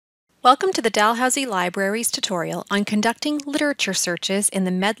Welcome to the Dalhousie Library's tutorial on conducting literature searches in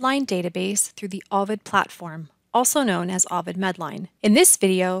the Medline database through the Ovid platform, also known as Ovid Medline. In this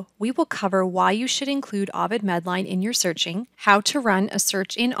video, we will cover why you should include Ovid Medline in your searching, how to run a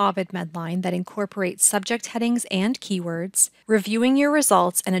search in Ovid Medline that incorporates subject headings and keywords, reviewing your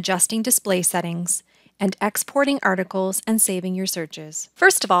results and adjusting display settings, and exporting articles and saving your searches.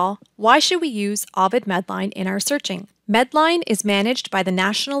 First of all, why should we use Ovid Medline in our searching? Medline is managed by the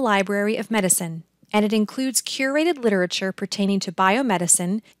National Library of Medicine, and it includes curated literature pertaining to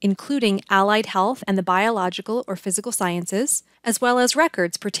biomedicine, including allied health and the biological or physical sciences, as well as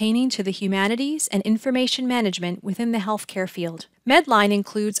records pertaining to the humanities and information management within the healthcare field. Medline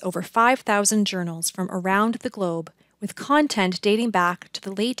includes over 5,000 journals from around the globe, with content dating back to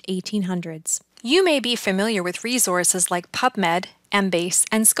the late 1800s. You may be familiar with resources like PubMed, Embase,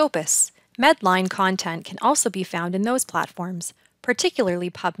 and Scopus. Medline content can also be found in those platforms,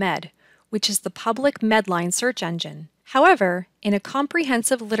 particularly PubMed, which is the public Medline search engine. However, in a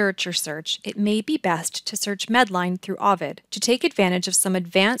comprehensive literature search, it may be best to search Medline through Ovid to take advantage of some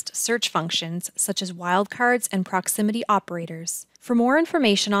advanced search functions such as wildcards and proximity operators. For more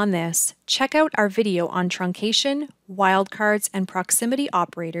information on this, check out our video on truncation, wildcards, and proximity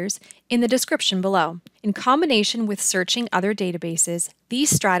operators in the description below. In combination with searching other databases,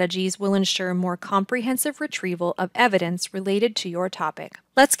 these strategies will ensure more comprehensive retrieval of evidence related to your topic.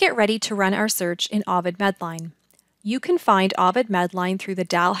 Let's get ready to run our search in Ovid Medline. You can find Ovid Medline through the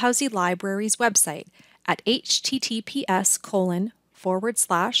Dalhousie Library's website at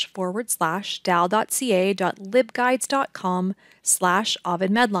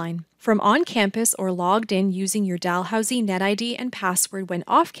https://dal.ca.libguides.com/Ovid Medline. From on-campus or logged in using your Dalhousie NetID and password when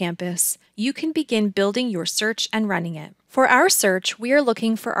off-campus, you can begin building your search and running it. For our search, we are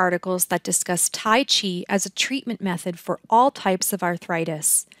looking for articles that discuss Tai Chi as a treatment method for all types of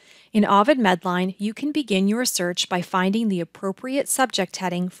arthritis. In Ovid Medline, you can begin your search by finding the appropriate subject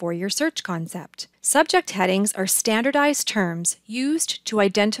heading for your search concept. Subject headings are standardized terms used to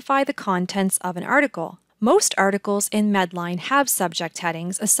identify the contents of an article. Most articles in Medline have subject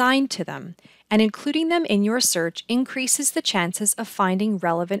headings assigned to them, and including them in your search increases the chances of finding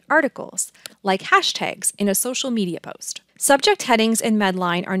relevant articles, like hashtags in a social media post. Subject headings in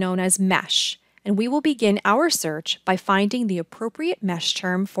Medline are known as mesh, and we will begin our search by finding the appropriate mesh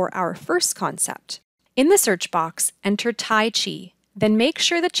term for our first concept. In the search box, enter Tai Chi, then make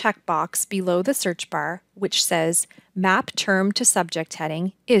sure the checkbox below the search bar, which says Map Term to Subject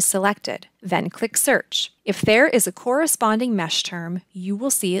Heading, is selected. Then click Search. If there is a corresponding mesh term, you will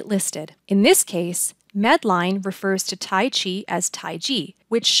see it listed. In this case, Medline refers to Tai Chi as Taiji,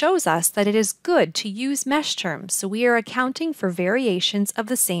 which shows us that it is good to use mesh terms, so we are accounting for variations of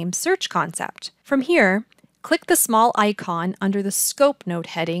the same search concept. From here, click the small icon under the Scope Note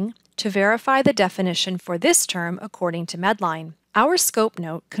heading to verify the definition for this term according to Medline. Our Scope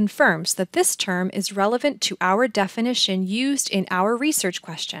Note confirms that this term is relevant to our definition used in our research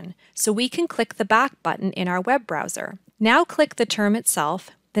question, so we can click the back button in our web browser. Now click the term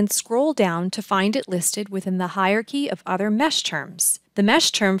itself, then scroll down to find it listed within the hierarchy of other mesh terms. The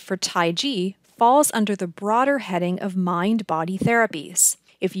mesh term for Taiji falls under the broader heading of mind-body therapies.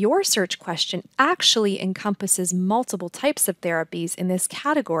 If your search question actually encompasses multiple types of therapies in this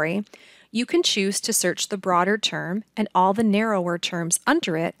category, you can choose to search the broader term and all the narrower terms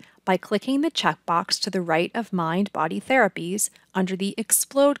under it by clicking the checkbox to the right of mind-body therapies under the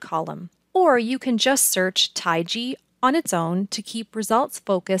Explode column. Or you can just search Taiji on its own to keep results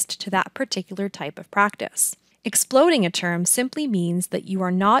focused to that particular type of practice. Exploding a term simply means that you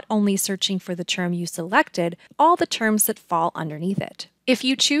are not only searching for the term you selected, all the terms that fall underneath it. If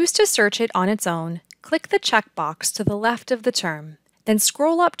you choose to search it on its own, click the checkbox to the left of the term. Then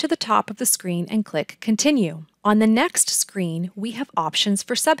scroll up to the top of the screen and click Continue. On the next screen, we have options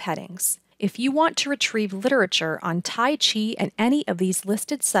for subheadings. If you want to retrieve literature on Tai Chi and any of these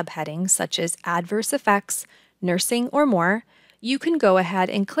listed subheadings, such as adverse effects, nursing, or more, you can go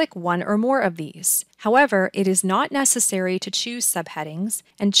ahead and click one or more of these. However, it is not necessary to choose subheadings,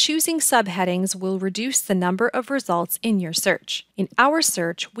 and choosing subheadings will reduce the number of results in your search. In our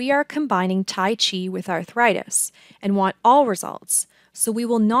search, we are combining Tai Chi with arthritis and want all results, so we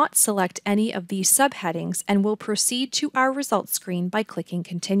will not select any of these subheadings and will proceed to our results screen by clicking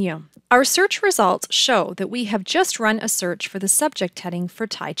Continue. Our search results show that we have just run a search for the subject heading for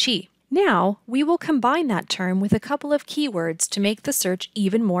Tai Chi. Now, we will combine that term with a couple of keywords to make the search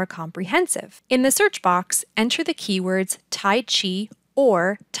even more comprehensive. In the search box, enter the keywords Tai Chi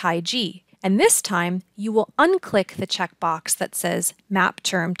or Taiji, and this time you will unclick the checkbox that says Map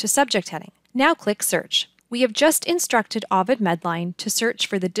Term to Subject Heading. Now click Search. We have just instructed Ovid Medline to search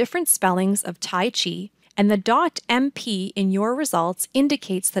for the different spellings of Tai Chi, and the .mp in your results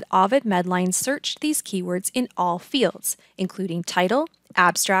indicates that Ovid Medline searched these keywords in all fields, including title,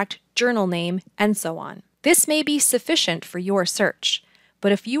 abstract, journal name, and so on. This may be sufficient for your search,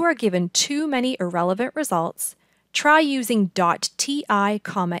 but if you are given too many irrelevant results, try using .ti, ab,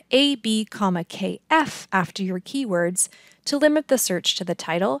 kf after your keywords to limit the search to the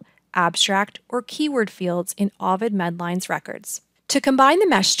title, abstract, or keyword fields in Ovid Medline's records. To combine the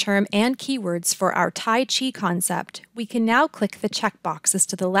mesh term and keywords for our Tai Chi concept, we can now click the checkboxes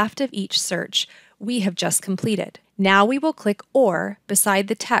to the left of each search we have just completed. Now we will click OR beside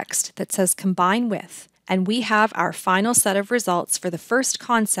the text that says Combine With, and we have our final set of results for the first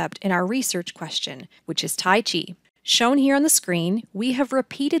concept in our research question, which is Tai Chi. Shown here on the screen, we have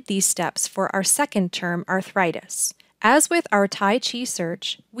repeated these steps for our second term, arthritis. As with our Tai Chi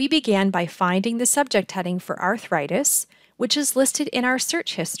search, we began by finding the subject heading for arthritis, which is listed in our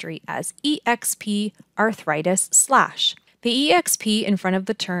search history as EXP arthritis /. The EXP in front of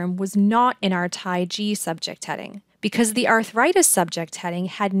the term was not in our Tai Chi subject heading, because the arthritis subject heading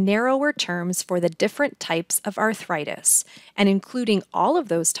had narrower terms for the different types of arthritis, and including all of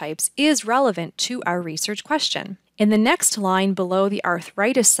those types is relevant to our research question. In the next line below the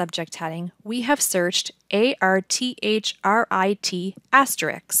arthritis subject heading, we have searched ARTHRIT*.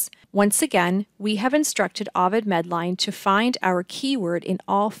 Once again, we have instructed Ovid Medline to find our keyword in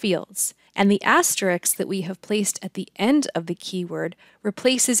all fields, and the asterisk that we have placed at the end of the keyword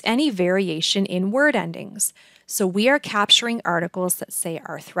replaces any variation in word endings. So we are capturing articles that say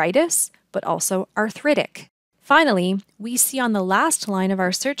arthritis, but also arthritic. Finally, we see on the last line of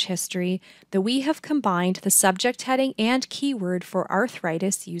our search history that we have combined the subject heading and keyword for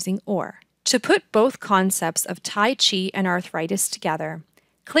arthritis using OR. To put both concepts of Tai Chi and arthritis together,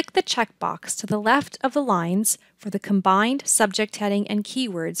 click the checkbox to the left of the lines for the combined subject heading and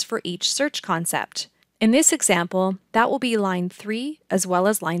keywords for each search concept. In this example, that will be line 3 as well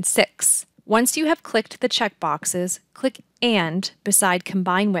as line 6. Once you have clicked the checkboxes, click AND beside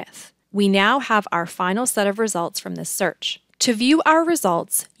Combine With. We now have our final set of results from this search. To view our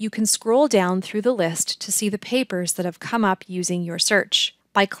results, you can scroll down through the list to see the papers that have come up using your search.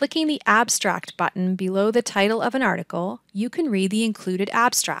 By clicking the Abstract button below the title of an article, you can read the included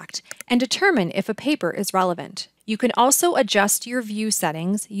abstract and determine if a paper is relevant. You can also adjust your view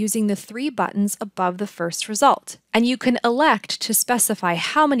settings using the 3 buttons above the first result, and you can elect to specify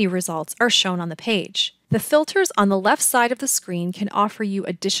how many results are shown on the page. The filters on the left side of the screen can offer you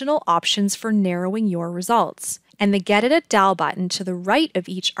additional options for narrowing your results, and the Get It at Dal button to the right of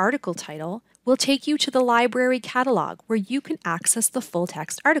each article title will take you to the library catalog where you can access the full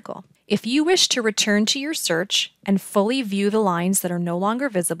text article. If you wish to return to your search and fully view the lines that are no longer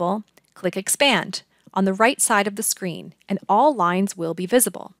visible, click Expand on the right side of the screen, and all lines will be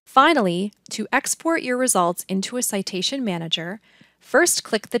visible. Finally, to export your results into a citation manager, first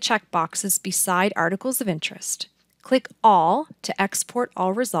click the checkboxes beside articles of interest. Click All to export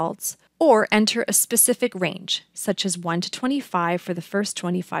all results, or enter a specific range, such as 1 to 25 for the first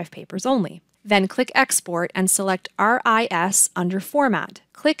 25 papers only. Then click Export and select RIS under Format.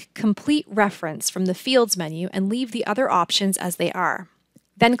 Click Complete Reference from the Fields menu and leave the other options as they are.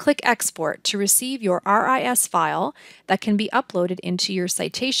 Then click Export to receive your RIS file that can be uploaded into your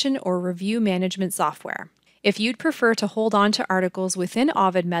citation or review management software. If you'd prefer to hold on to articles within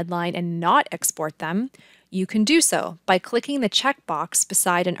Ovid Medline and not export them, you can do so by clicking the checkbox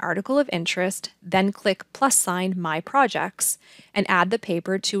beside an article of interest, then click +sign My Projects, and add the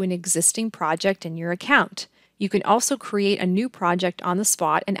paper to an existing project in your account. You can also create a new project on the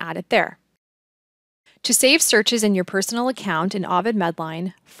spot and add it there. To save searches in your personal account in Ovid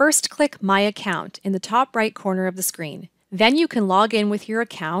Medline, first click My Account in the top right corner of the screen. Then you can log in with your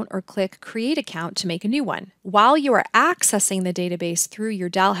account or click Create Account to make a new one. While you are accessing the database through your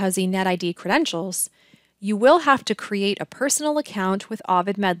Dalhousie NetID credentials, you will have to create a personal account with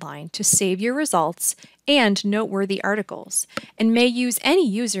Ovid Medline to save your results and noteworthy articles, and may use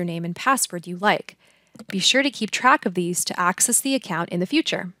any username and password you like. Be sure to keep track of these to access the account in the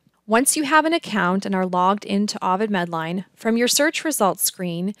future. Once you have an account and are logged into Ovid Medline, from your search results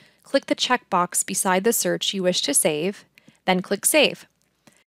screen, click the checkbox beside the search you wish to save, then click Save.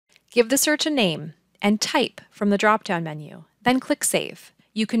 Give the search a name and type from the drop-down menu, then click Save.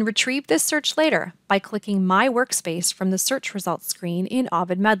 You can retrieve this search later by clicking My Workspace from the search results screen in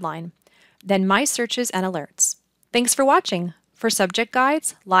Ovid Medline, then My Searches and Alerts. Thanks for watching. For subject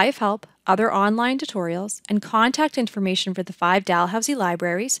guides, live help, other online tutorials, and contact information for the 5 Dalhousie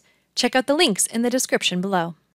libraries, check out the links in the description below.